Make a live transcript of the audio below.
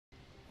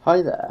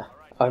Hi there,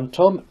 I'm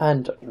Tom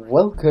and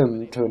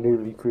welcome to a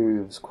Newb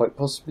Improves, quite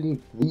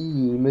possibly the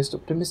most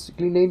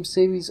optimistically named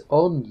series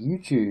on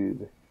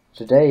YouTube.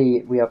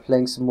 Today we are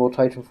playing some more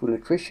Titanfall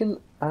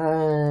Attrition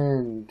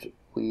and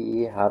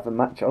we have a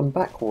match on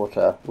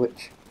Backwater,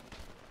 which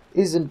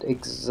isn't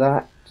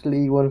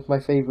exactly one of my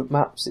favourite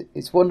maps.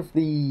 It's one of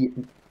the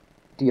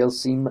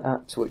DLC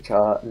maps which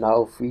are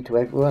now free to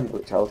everyone,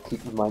 which I'll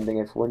keep reminding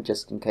everyone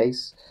just in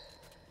case.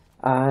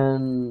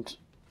 And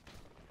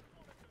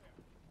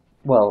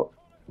well,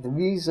 the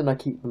reason I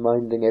keep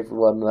reminding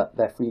everyone that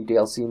they're free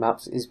DLC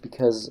maps is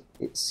because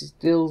it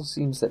still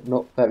seems that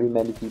not very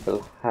many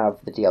people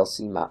have the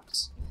DLC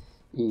maps,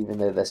 even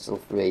though they're still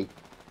free,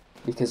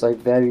 because I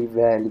very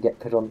rarely get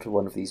put onto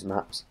one of these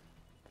maps.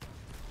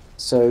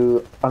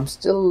 So I'm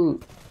still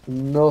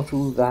not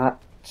all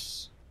that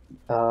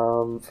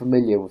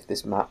familiar with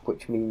this map,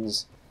 which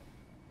means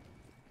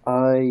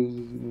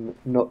I'm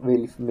not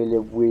really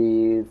familiar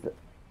with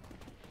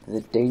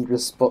the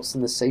dangerous spots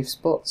and the safe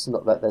spots.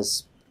 Not that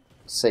there's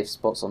safe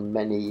spots on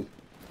many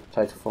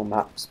Titanfall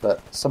maps,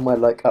 but somewhere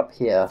like up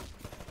here,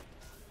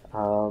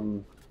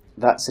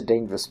 that's a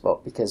dangerous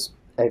spot because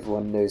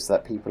everyone knows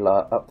that people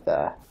are up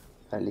there.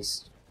 At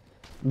least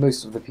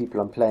most of the people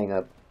I'm playing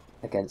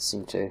against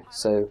seem to.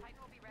 So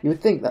you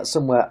would think that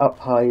somewhere up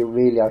high,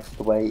 really out of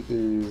the way,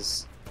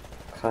 is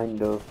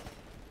kind of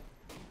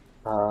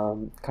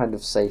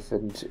safe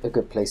and a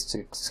good place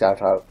to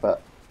scout out,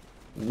 but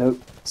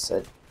nope, it's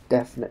a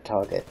definite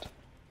target.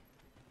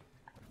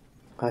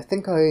 I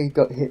think I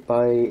got hit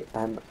by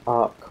an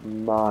arc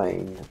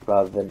mine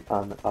rather than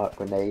an arc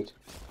grenade.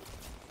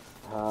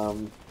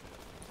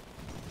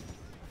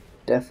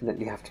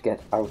 Definitely have to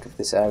get out of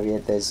this area.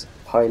 There's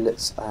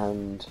pilots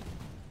and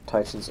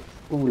Titans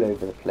all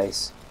over the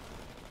place.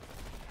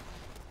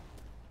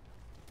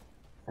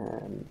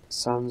 And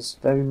sounds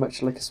very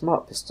much like a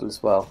smart pistol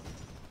as well.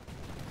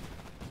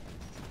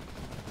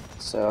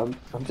 So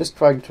I'm just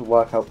trying to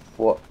work out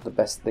what the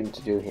best thing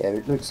to do here.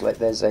 It looks like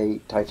there's a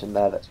Titan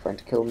there that's trying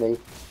to kill me.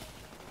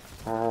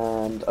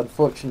 And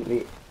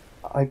unfortunately,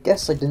 I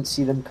guess I didn't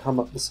see them come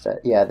up the stairs.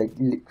 Yeah, they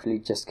literally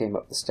just came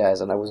up the stairs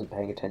and I wasn't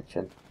paying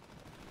attention.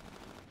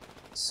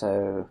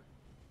 So,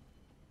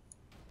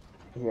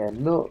 yeah,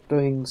 not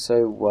doing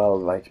so well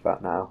right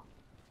about now.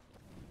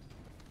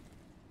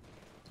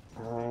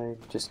 I'm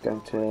just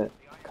going to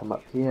come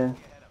up here.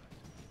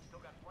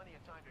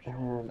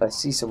 And I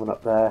see someone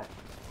up there.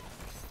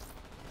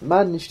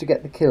 Managed to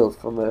get the kill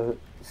from a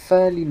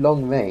fairly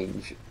long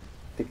range.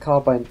 The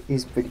carbine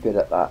is pretty good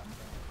at that.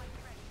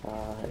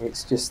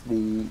 It's just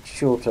the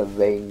shorter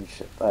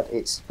range that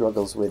it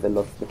struggles with a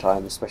lot of the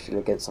time, especially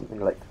against something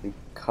like the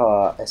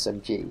car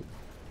SMG.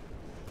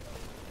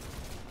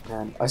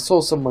 And I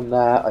saw someone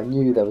there, I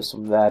knew there was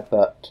someone there,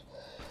 but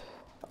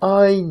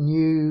I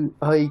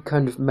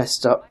kind of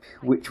messed up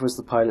which was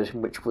the pilot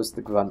and which was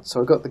the grunt,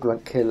 so I got the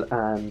grunt kill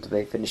and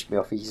they finished me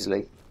off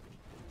easily.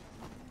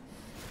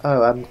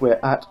 Oh, and we're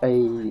at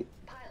a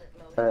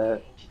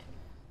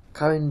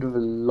kind of a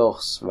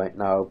loss right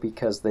now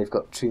because they've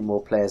got 2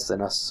 more players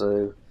than us,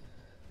 so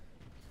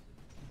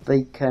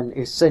they can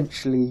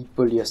essentially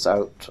bully us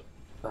out.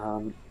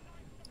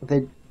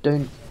 They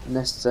don't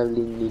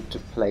necessarily need to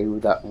play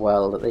that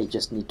well, they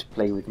just need to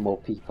play with more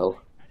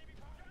people.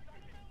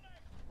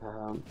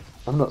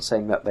 I'm not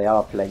saying that they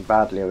are playing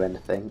badly or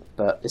anything,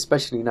 but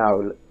especially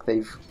now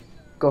they've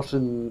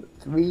gotten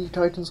 3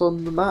 Titans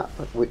on the map,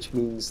 which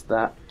means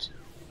that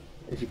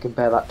if you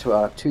compare that to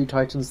our 2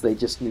 Titans, they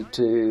just need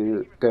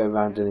to go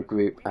around in a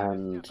group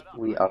and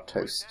we are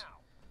toast.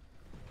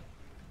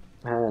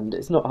 And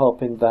it's not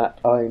helping that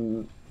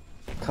I'm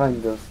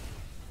kind of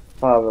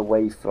far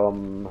away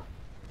from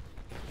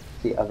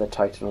the other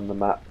Titan on the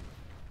map.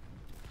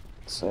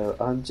 So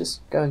I'm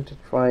just going to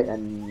try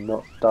and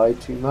not die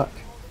too much.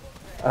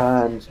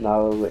 And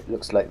now it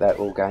looks like they're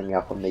all ganging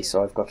up on me,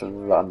 so I've got to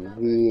run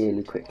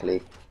really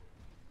quickly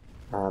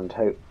and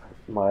hope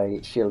my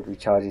shield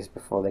recharges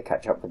before they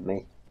catch up with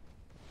me.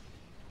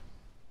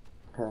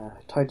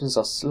 Titans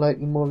are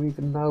slightly more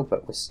even now,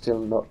 but we're still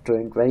not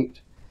doing great.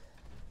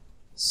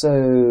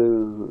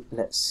 So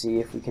let's see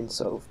if we can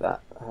solve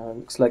that.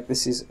 Looks like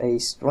this is a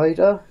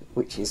Strider,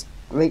 which is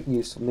great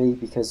news for me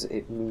because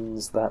it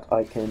means that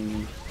I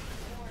can...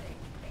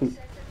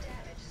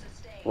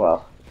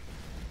 Well,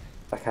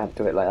 I can't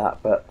do it like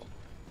that, but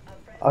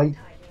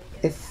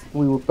if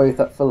we were both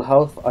at full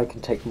health, I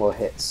can take more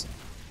hits.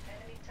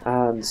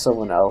 And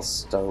someone else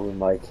stole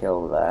my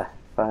kill there.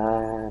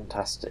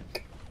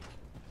 Fantastic.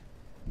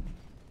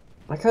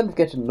 I kind of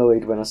get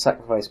annoyed when I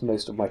sacrifice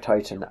most of my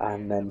Titan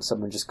and then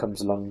someone just comes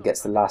along and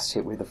gets the last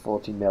hit with a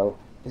 40mm.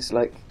 It's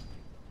like,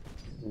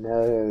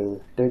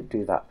 no, don't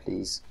do that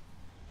please.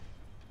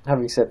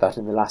 Having said that,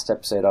 in the last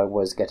episode I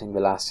was getting the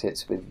last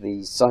hits with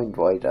the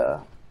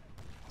Sidewinder.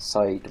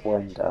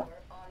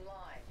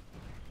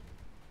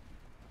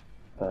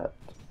 But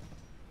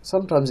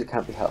sometimes it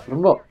can't be helped.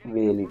 I'm not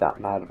really that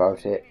mad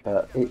about it,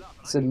 but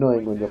it's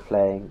annoying when you're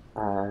playing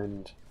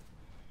and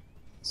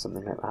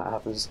something like that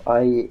happens.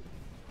 I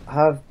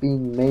have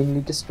been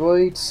mainly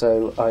destroyed,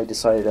 so I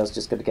decided I was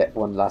just going to get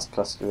one last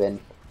cluster in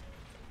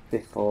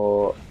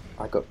before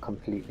I got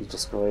completely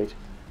destroyed.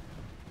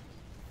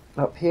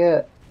 Up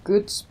here,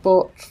 good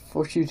spot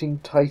for shooting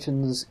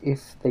Titans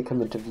if they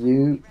come into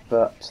view,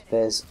 but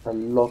there's a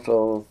lot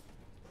of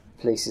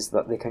places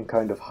that they can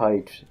kind of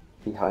hide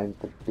behind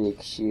the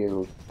big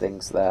shield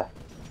things there,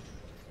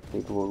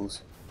 big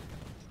walls.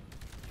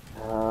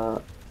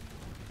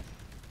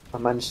 I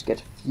managed to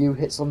get a few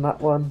hits on that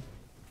one.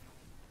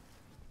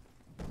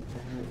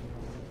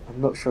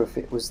 I'm not sure if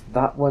it was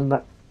that one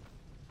that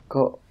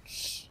got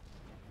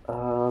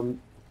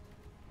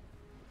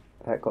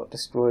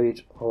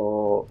destroyed,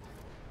 or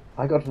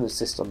I got an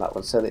assist on that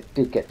one, so it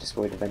did get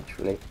destroyed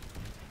eventually.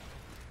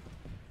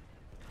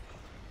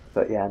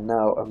 But yeah,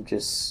 now I'm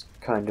just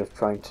kind of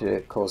trying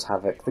to cause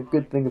havoc. The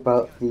good thing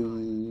about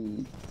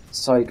the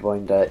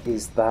Sidewinder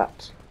is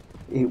that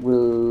it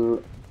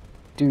will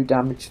do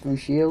damage through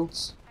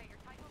shields.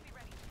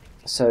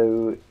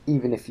 So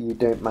even if you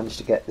don't manage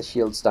to get the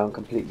shields down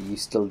completely, you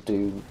still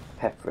do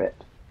pepper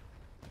it.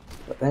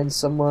 But then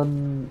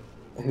someone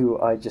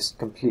who I just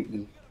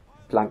completely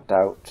blanked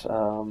out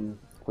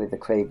with a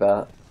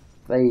Kraber,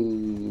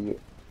 they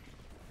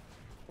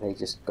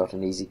just got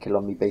an easy kill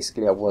on me.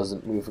 Basically, I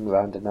wasn't moving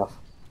around enough.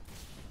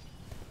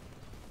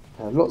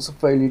 Lots of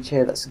foliage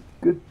here. That's a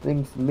good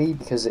thing for me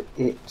because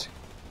it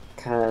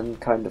can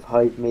kind of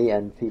hide me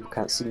and people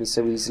can't see me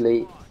so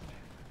easily.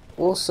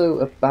 Also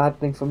a bad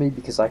thing for me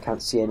because I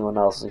can't see anyone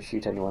else and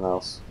shoot anyone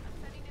else.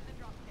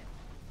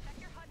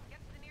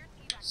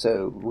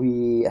 So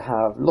we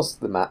have lost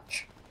the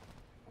match,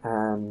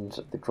 and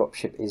the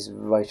dropship is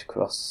right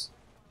across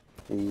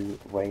the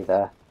way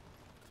there.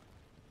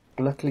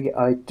 Luckily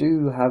I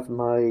do have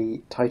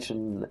my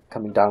Titan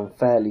coming down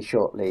fairly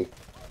shortly,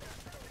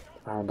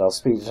 and I'll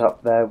speed it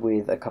up there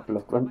with a couple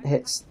of grunt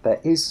hits. There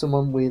is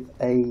someone with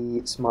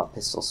a smart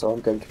pistol, so I'm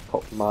going to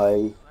pop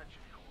my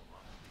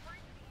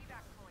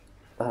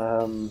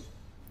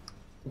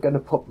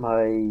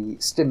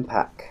stim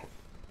pack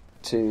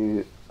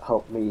to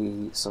help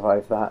me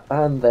survive that,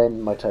 and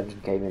then my Titan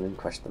came in and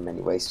crushed them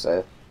anyway,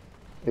 so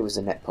it was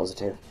a net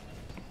positive.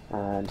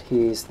 And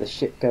here's the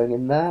ship going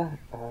in there.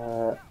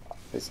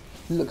 It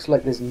looks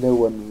like there's no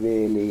one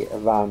really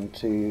around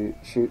to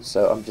shoot,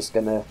 so I'm just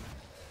gonna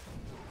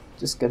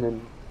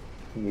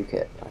nuke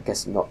it. I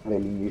guess not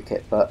really nuke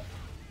it, but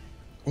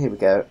here we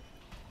go.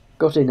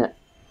 Got in at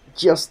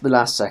just the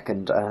last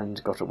second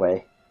and got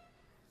away.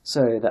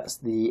 So that's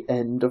the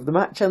end of the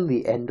match and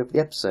the end of the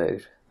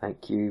episode.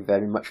 Thank you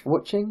very much for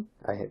watching.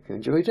 I hope you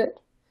enjoyed it.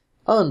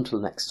 Until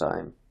next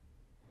time,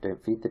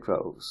 don't feed the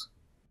trolls.